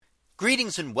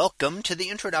Greetings and welcome to the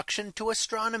introduction to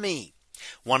astronomy.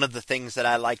 One of the things that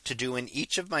I like to do in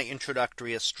each of my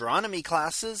introductory astronomy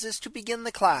classes is to begin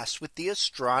the class with the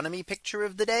astronomy picture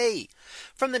of the day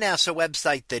from the NASA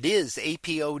website, that is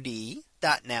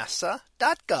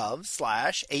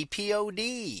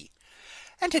apod.nasa.gov/apod.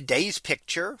 And today's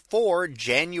picture for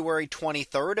January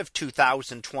 23rd of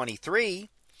 2023.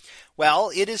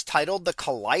 Well, it is titled The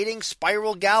Colliding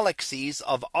Spiral Galaxies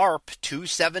of ARP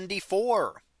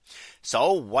 274.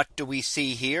 So what do we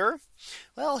see here?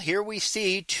 Well, here we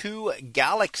see two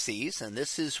galaxies, and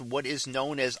this is what is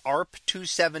known as ARP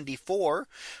 274,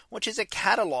 which is a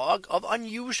catalog of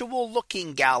unusual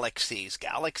looking galaxies,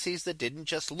 galaxies that didn't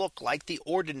just look like the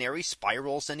ordinary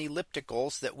spirals and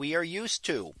ellipticals that we are used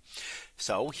to.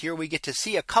 So here we get to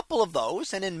see a couple of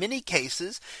those, and in many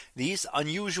cases, these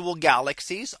unusual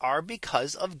galaxies are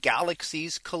because of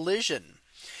galaxies collision.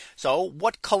 So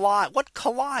what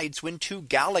collides when two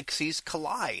galaxies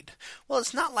collide? Well,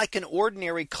 it's not like an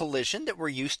ordinary collision that we're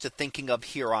used to thinking of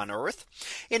here on Earth.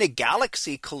 In a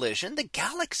galaxy collision, the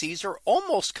galaxies are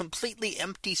almost completely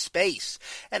empty space,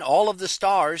 and all of the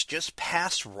stars just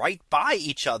pass right by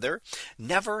each other,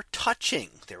 never touching.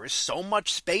 There is so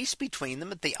much space between them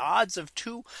that the odds of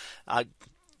two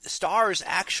stars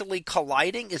actually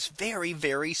colliding is very,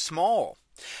 very small.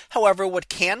 However, what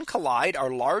can collide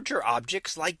are larger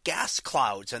objects like gas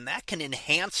clouds, and that can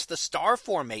enhance the star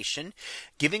formation,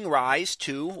 giving rise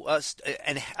to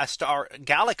star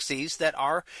galaxies that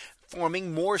are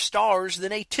forming more stars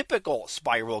than a typical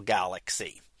spiral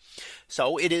galaxy.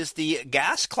 So it is the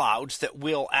gas clouds that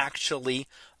will actually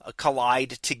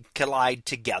collide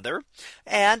together,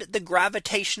 and the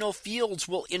gravitational fields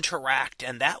will interact,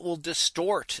 and that will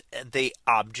distort the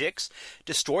objects,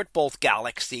 distort both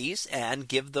galaxies, and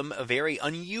give them a very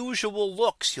unusual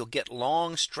looks. You'll get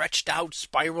long stretched out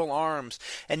spiral arms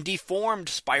and deformed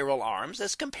spiral arms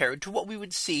as compared to what we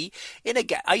would see in an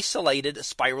isolated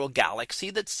spiral galaxy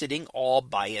that's sitting all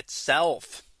by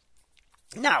itself.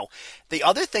 Now, the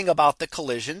other thing about the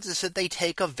collisions is that they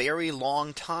take a very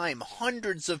long time,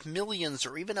 hundreds of millions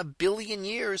or even a billion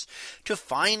years, to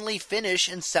finally finish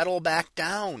and settle back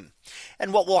down.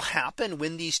 And what will happen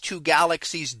when these two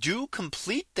galaxies do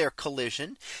complete their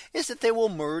collision is that they will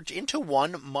merge into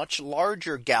one much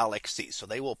larger galaxy. So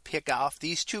they will pick off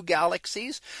these two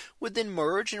galaxies, would then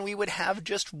merge, and we would have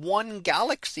just one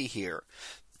galaxy here.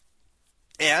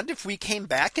 And if we came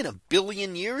back in a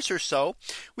billion years or so,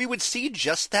 we would see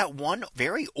just that one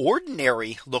very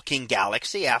ordinary looking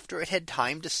galaxy after it had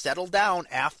time to settle down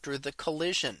after the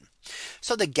collision.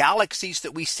 So the galaxies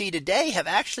that we see today have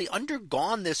actually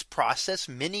undergone this process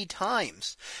many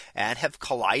times and have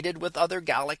collided with other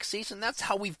galaxies. And that's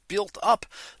how we've built up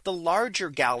the larger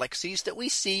galaxies that we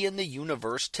see in the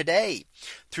universe today.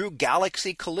 Through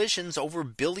galaxy collisions over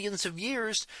billions of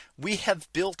years, we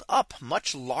have built up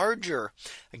much larger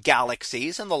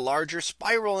galaxies, and the larger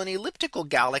spiral and elliptical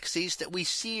galaxies that we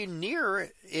see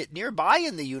nearby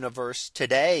in the universe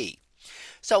today.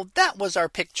 So that was our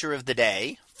picture of the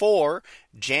day for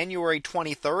January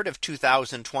 23rd of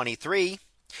 2023.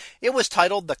 It was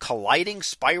titled The Colliding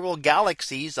Spiral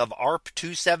Galaxies of ARP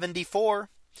 274.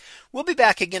 We'll be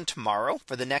back again tomorrow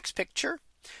for the next picture,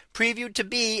 previewed to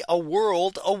be a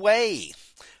world away.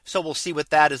 So we'll see what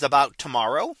that is about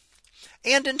tomorrow.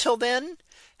 And until then,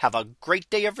 have a great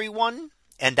day, everyone,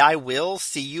 and I will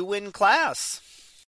see you in class.